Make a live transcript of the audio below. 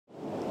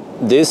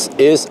This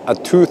is a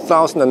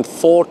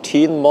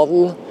 2014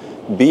 model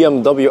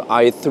BMW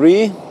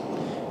i3.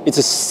 It's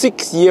a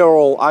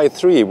 6-year-old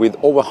i3 with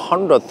over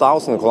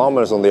 100,000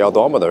 kilometers on the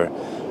odometer.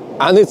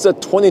 And it's a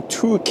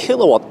 22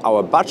 kilowatt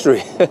hour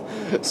battery.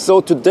 So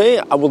today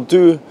I will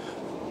do,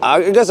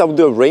 I guess I will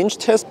do a range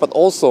test, but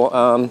also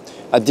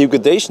a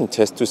degradation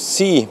test to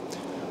see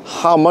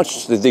how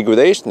much the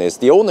degradation is.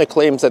 The owner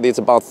claims that it's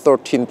about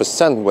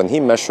 13% when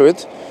he measured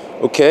it.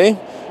 Okay,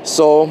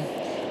 so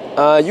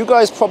you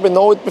guys probably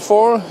know it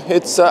before.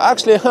 It's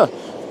actually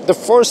the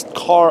first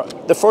car,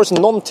 the first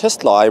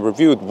non-Tesla I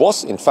reviewed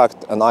was in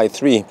fact an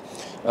i3,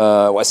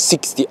 was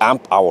 60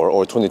 amp hour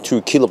or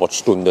 22 kilowatt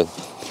stunden.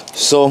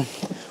 So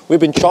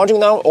we've been charging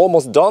now,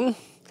 almost done.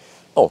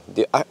 Oh,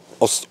 the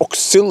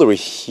auxiliary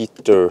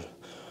heater.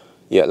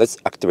 Yeah, let's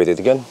activate it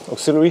again.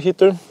 Auxiliary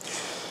heater.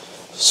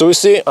 So you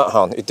see,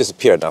 it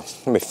disappeared now.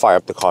 Let me fire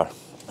up the car.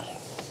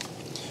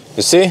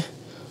 You see,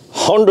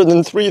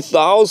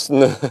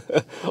 103,000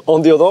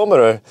 on the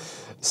odometer.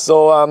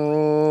 So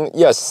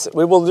yes,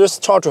 we will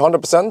just charge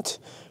 100%,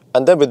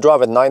 and then we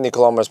drive at 90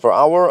 kilometers per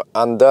hour,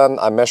 and then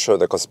I measure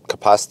the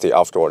capacity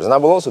afterwards. And I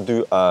will also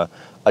do a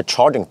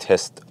charging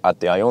test at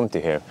the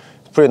Ionity here.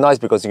 It's pretty nice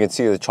because you can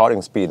see the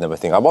charging speed and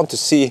everything. I want to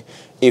see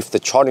if the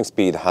charging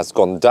speed has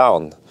gone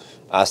down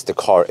as the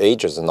car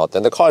ages or not.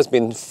 And the car has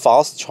been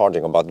fast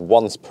charging about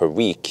once per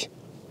week.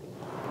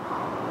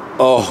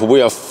 Oh,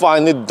 we are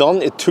finally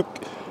done. It took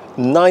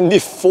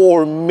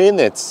 94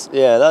 minutes.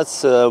 Yeah,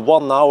 that's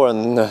 1 hour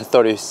and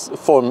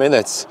 34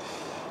 minutes.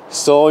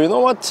 So you know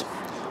what?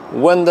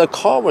 When the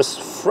car was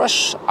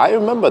fresh, I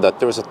remember that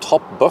there was a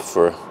top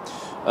buffer.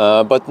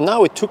 But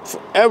now it took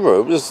forever.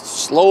 It was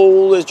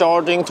slowly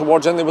charging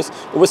towards the end. It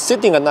was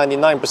sitting at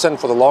 99%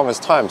 for the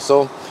longest time.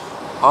 So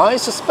I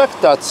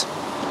suspect that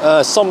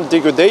some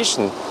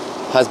degradation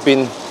has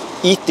been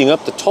eating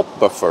up the top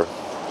buffer.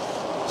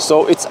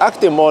 So it's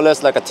acting more or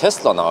less like a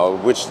Tesla now,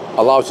 which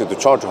allows you to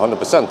charge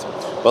 100%.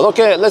 But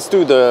okay, let's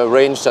do the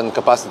range and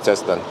capacity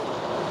test then.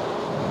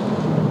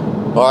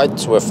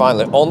 Alright, we're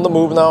finally on the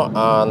move now,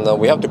 and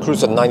we have to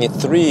cruise at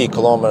 93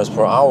 kilometers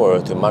per hour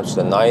to match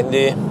the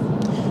 90.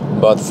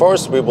 But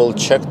first we will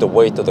check the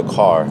weight of the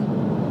car.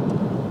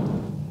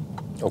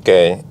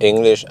 Okay,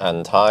 English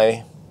and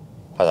Thai.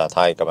 ภาษาไท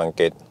ยกับอัง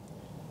กฤษ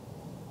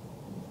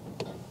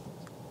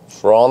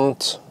Front.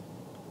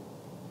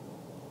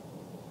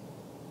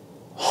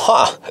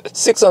 Ha!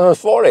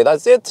 640,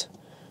 that's it.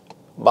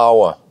 เบา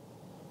อ่ะ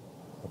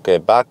Okay,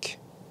 back.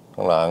 ข้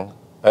างหลัง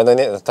ไอ้ตรง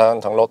นี้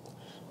ทั้งรถ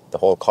the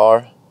whole car.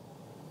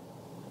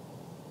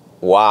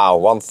 Wow,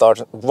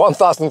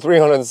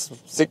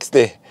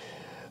 1,360.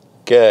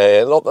 Okay,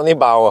 รถอันนี้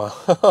เบาอ่ะ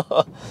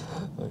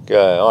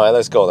Okay, alright,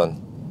 let's go then.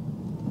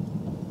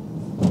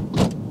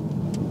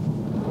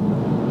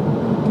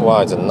 Wow,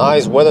 it's a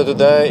nice weather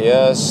today.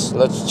 Yes,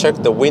 let's check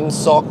the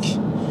windsock.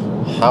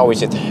 How is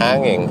it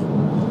hanging?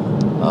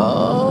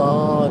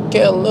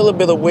 Get a little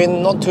bit of wind,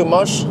 not too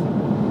much.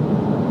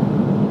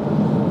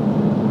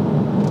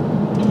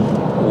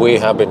 We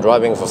have been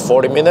driving for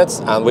 40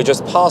 minutes and we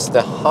just passed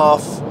the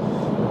half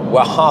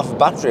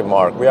battery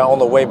mark. We are on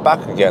the way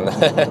back again.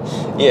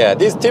 Yeah,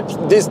 these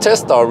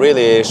tests are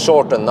really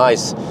short and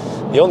nice.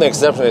 The only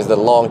exception is the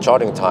long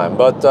charging time.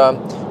 But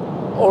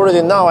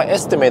already now I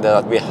estimated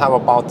that we have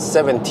about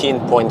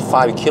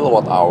 17.5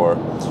 kilowatt hour.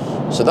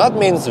 So that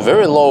means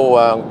very low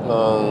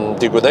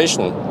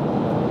degradation.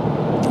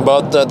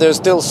 But there's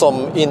still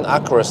some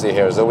inaccuracy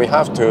here, so we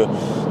have to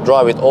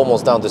drive it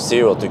almost down to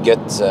zero to get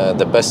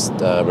the best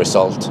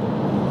result.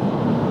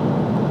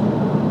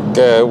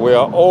 Okay, we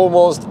are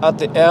almost at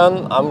the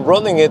end. I'm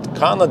running it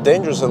kind of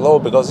dangerously low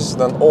because this is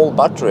an old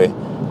battery.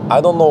 I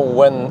don't know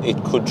when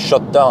it could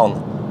shut down.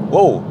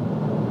 Whoa!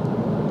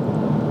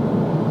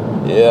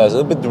 Yeah, it's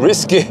a bit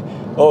risky.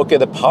 Okay,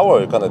 the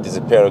power kind of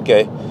disappeared.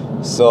 Okay,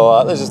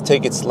 so let's just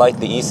take it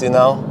slightly easy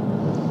now.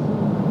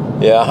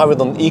 Yeah, I have it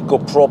on Eco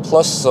Pro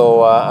Plus,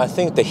 so I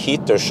think the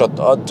heater shut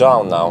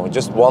down now. We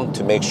just want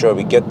to make sure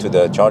we get to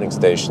the charging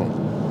station.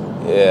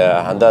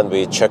 Yeah, and then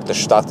we check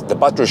the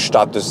battery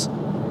status.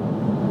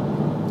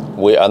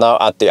 We are now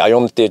at the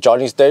Ionity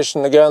charging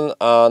station again,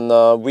 and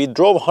we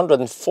drove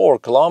 104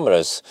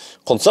 kilometers.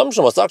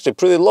 Consumption was actually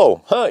pretty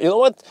low. You know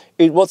what?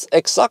 It was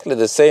exactly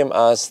the same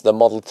as the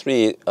Model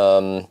 3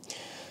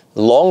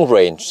 long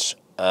range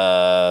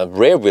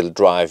rear wheel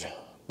drive.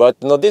 But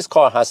you know, this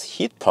car has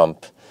heat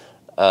pump.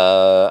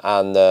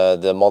 And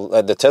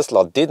the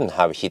Tesla didn't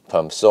have heat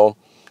pump. So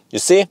you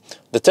see,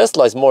 the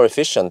Tesla is more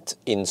efficient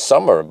in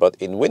summer, but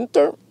in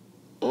winter,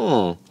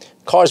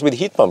 cars with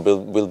heat pump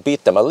will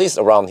beat them, at least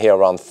around here,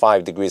 around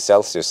 5 degrees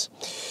Celsius.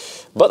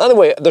 But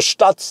anyway, the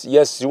stats,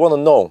 yes, you want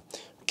to know.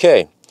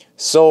 Okay,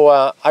 so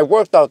I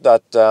worked out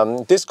that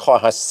this car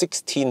has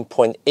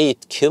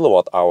 16.8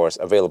 kilowatt hours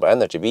available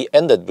energy. We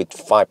ended with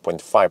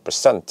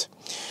 5.5%.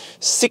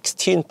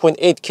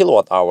 16.8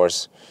 kilowatt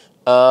hours.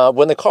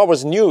 When the car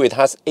was new, it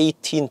has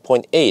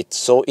 18.8,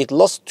 so it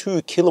lost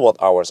 2 kilowatt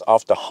hours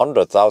after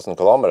 100,000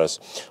 kilometers,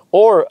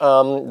 or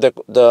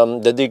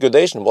the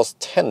degradation was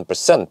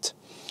 10%.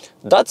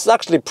 That's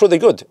actually pretty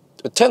good.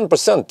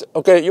 10%.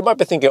 Okay, you might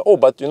be thinking, oh,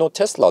 but you know,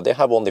 Tesla, they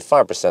have only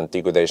 5%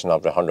 degradation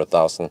after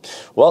 100,000.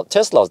 Well,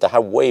 Teslas, they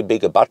have way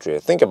bigger battery.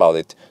 Think about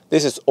it.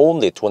 This is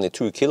only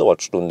 22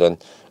 kWh,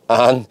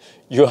 and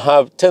you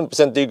have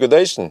 10%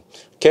 degradation.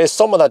 Okay,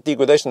 some of that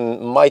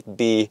degradation might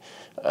be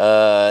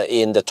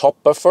in the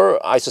top buffer.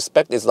 I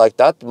suspect it's like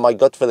that. My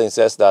gut feeling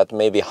says that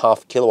maybe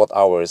half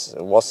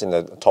kWh was in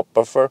the top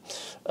buffer.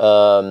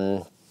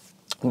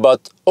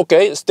 But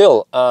okay,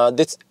 still,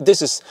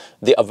 this is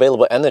the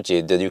available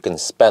energy that you can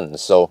spend.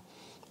 So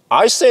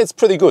I say it's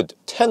pretty good.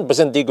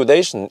 10%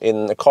 degradation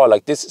in a car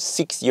like this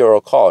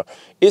 6-year-old car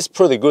is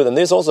pretty good. And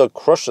this also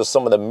crushes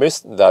some of the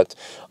myths that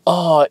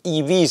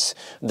EVs,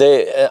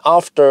 they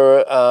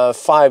after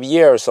 5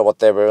 years or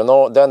whatever, you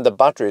know, then the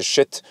battery is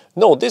shit.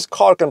 No, this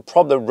car can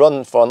probably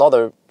run for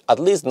at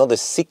least another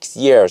 6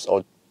 years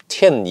or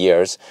 10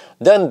 years.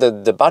 Then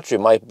the battery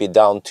might be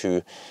down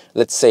to,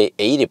 let's say,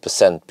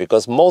 80%,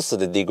 because most of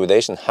the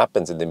degradation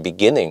happens in the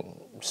beginning.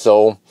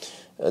 So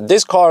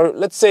this car,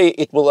 let's say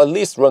it will at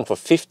least run for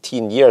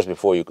 15 years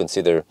before you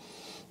consider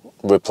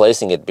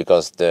replacing it,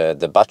 because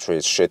the battery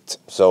is shit.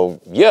 So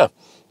yeah,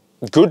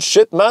 good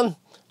shit, man.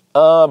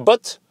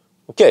 But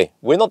okay,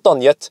 we're not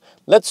done yet.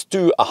 Let's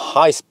do a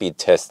high-speed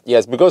test.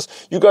 Yes, because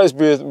you guys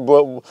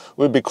will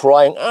be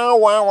crying, oh,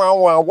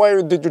 wow,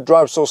 why did you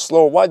drive so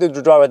slow? Why did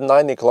you drive at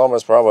 90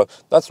 kilometers per hour?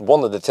 That's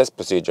one of the test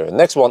procedures.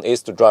 Next one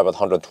is to drive at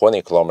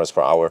 120 kilometers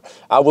per hour.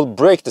 I will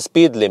break the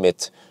speed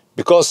limit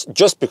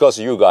just because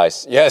of you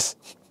guys. Yes.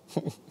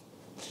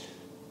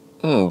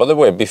 By the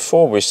way,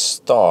 before we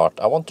start,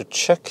 I want to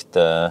check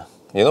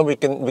we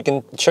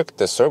can check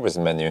the service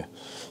menu.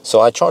 So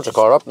I charge the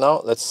car up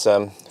now. Let's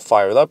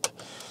fire it up.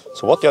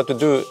 So what you have to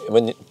do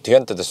to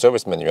enter the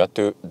service menu, you have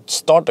to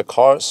start the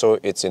car so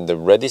it's in the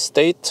ready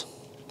state.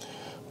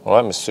 Well,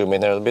 I'm zooming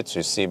in here a little bit so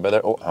you see better.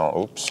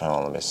 Oh, oops,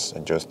 let me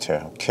adjust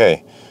here.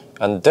 Okay,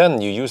 and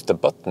then you use the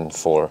button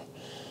for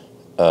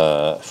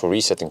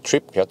resetting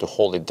trip. You have to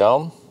hold it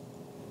down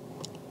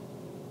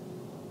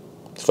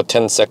for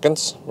 10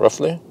 seconds,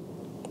 roughly.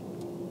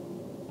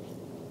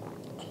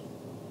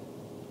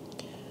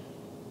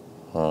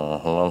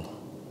 Hold on.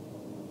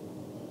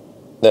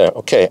 There,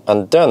 okay,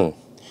 and then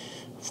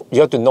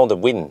you have to know the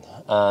win.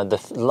 The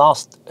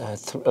last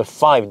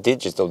 5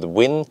 digits of the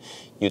win,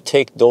 you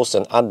take those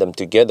and add them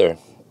together.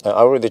 I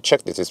already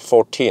checked this, it's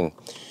 14.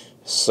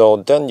 So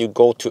then you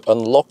go to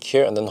unlock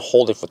here and then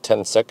hold it for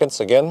 10 seconds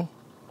again.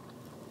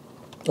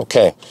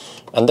 Okay,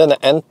 and then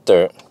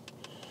enter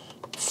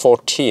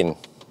 14.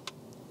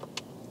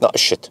 No,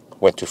 shit,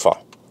 went too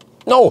far.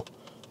 No!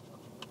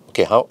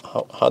 Okay,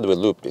 how do we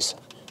loop this?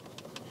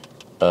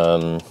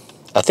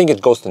 I think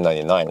it goes to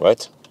 99,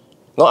 right?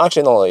 No,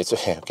 actually, no, it's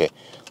okay.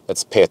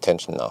 Let's pay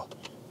attention now.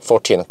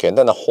 14, okay, and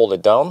then I hold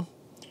it down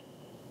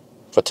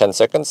for 10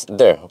 seconds.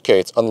 There, okay,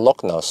 it's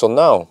unlocked now. So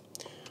now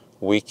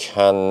we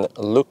can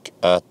look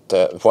at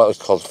what is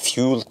called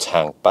fuel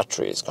tank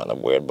battery. It's kind of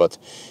weird, but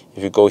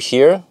if you go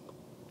here,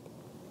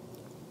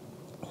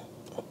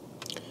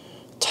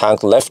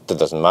 tank left, it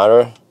doesn't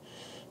matter.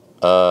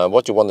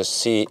 What you want to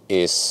see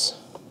is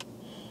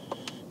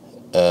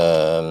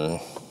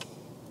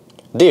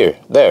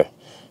there.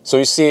 So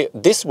you see,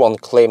 this one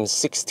claims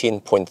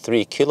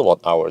 16.3 kilowatt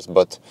hours,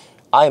 but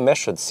I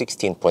measured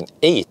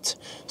 16.8.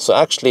 So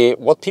actually,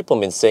 what people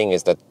have been saying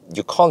is that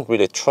you can't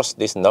really trust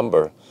this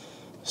number.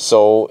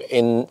 So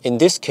in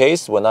this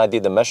case, when I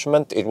did the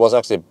measurement, it was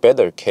actually a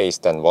better case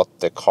than what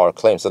the car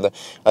claims. So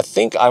I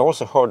think I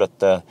also heard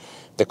that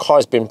the car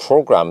has been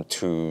programmed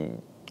to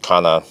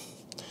kind of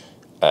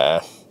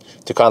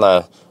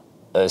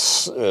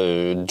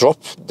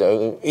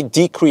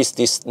decrease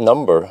this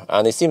number,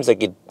 and it seems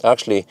like it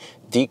actually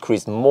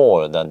decreased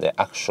more than the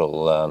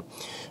actual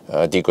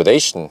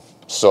degradation.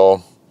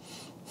 So,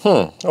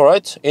 all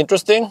right,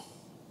 interesting.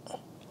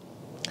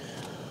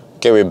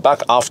 Okay, we're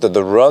back after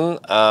the run,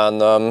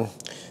 and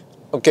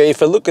okay,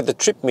 if I look at the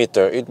trip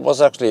meter, it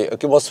was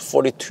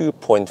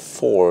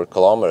 42.4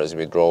 kilometers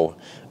we drove,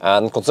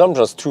 and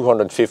consumption was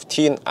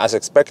 215 as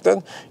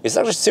expected. It's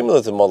actually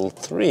similar to Model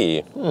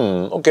 3.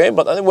 Okay,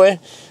 but anyway,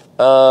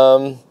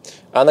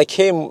 and I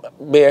came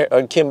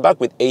back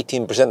with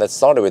 18%. That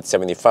started with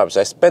 75,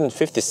 so I spent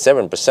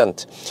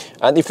 57%.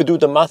 And if you do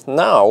the math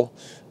now,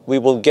 we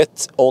will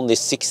get only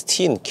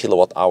 16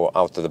 kilowatt hour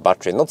out of the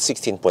battery, not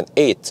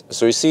 16.8.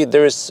 So you see,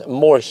 there is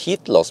more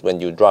heat loss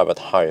when you drive at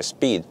higher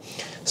speed.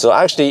 So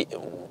actually,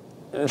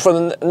 for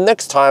the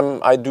next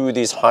time I do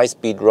these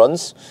high-speed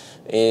runs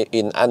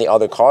in any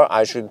other car,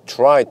 I should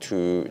try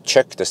to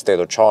check the state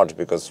of charge,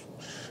 because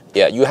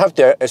yeah, you have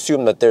to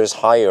assume that there's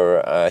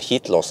higher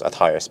heat loss at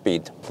higher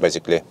speed,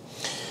 basically.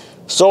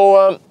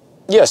 So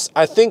yes,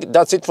 I think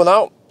that's it for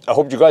now. I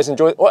hope you guys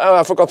enjoyed. Oh,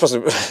 I forgot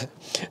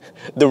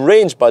the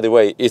range, by the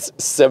way, is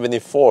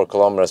 74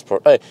 kilometers per.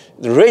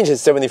 The range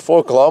is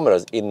 74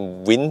 kilometers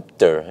in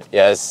winter.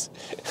 Yes,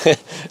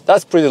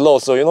 that's pretty low.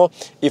 So you know,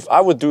 if I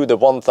would do the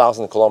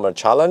 1,000 kilometer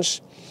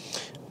challenge,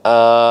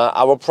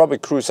 I will probably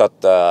cruise at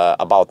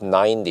about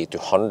 90 to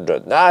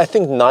 100. I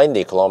think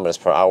 90 kilometers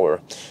per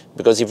hour,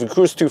 because if you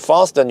cruise too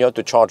fast, then you have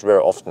to charge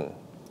very often.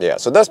 Yeah,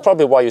 so that's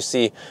probably why you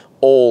see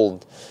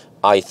old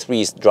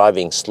i3s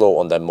driving slow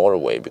on that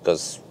motorway,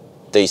 because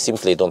they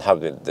simply don't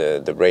have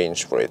the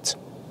range for it.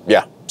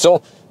 Yeah,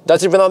 so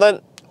that's it for now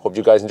then. Hope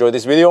you guys enjoyed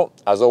this video.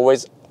 As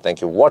always,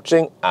 thank you for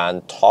watching,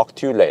 and talk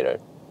to you later.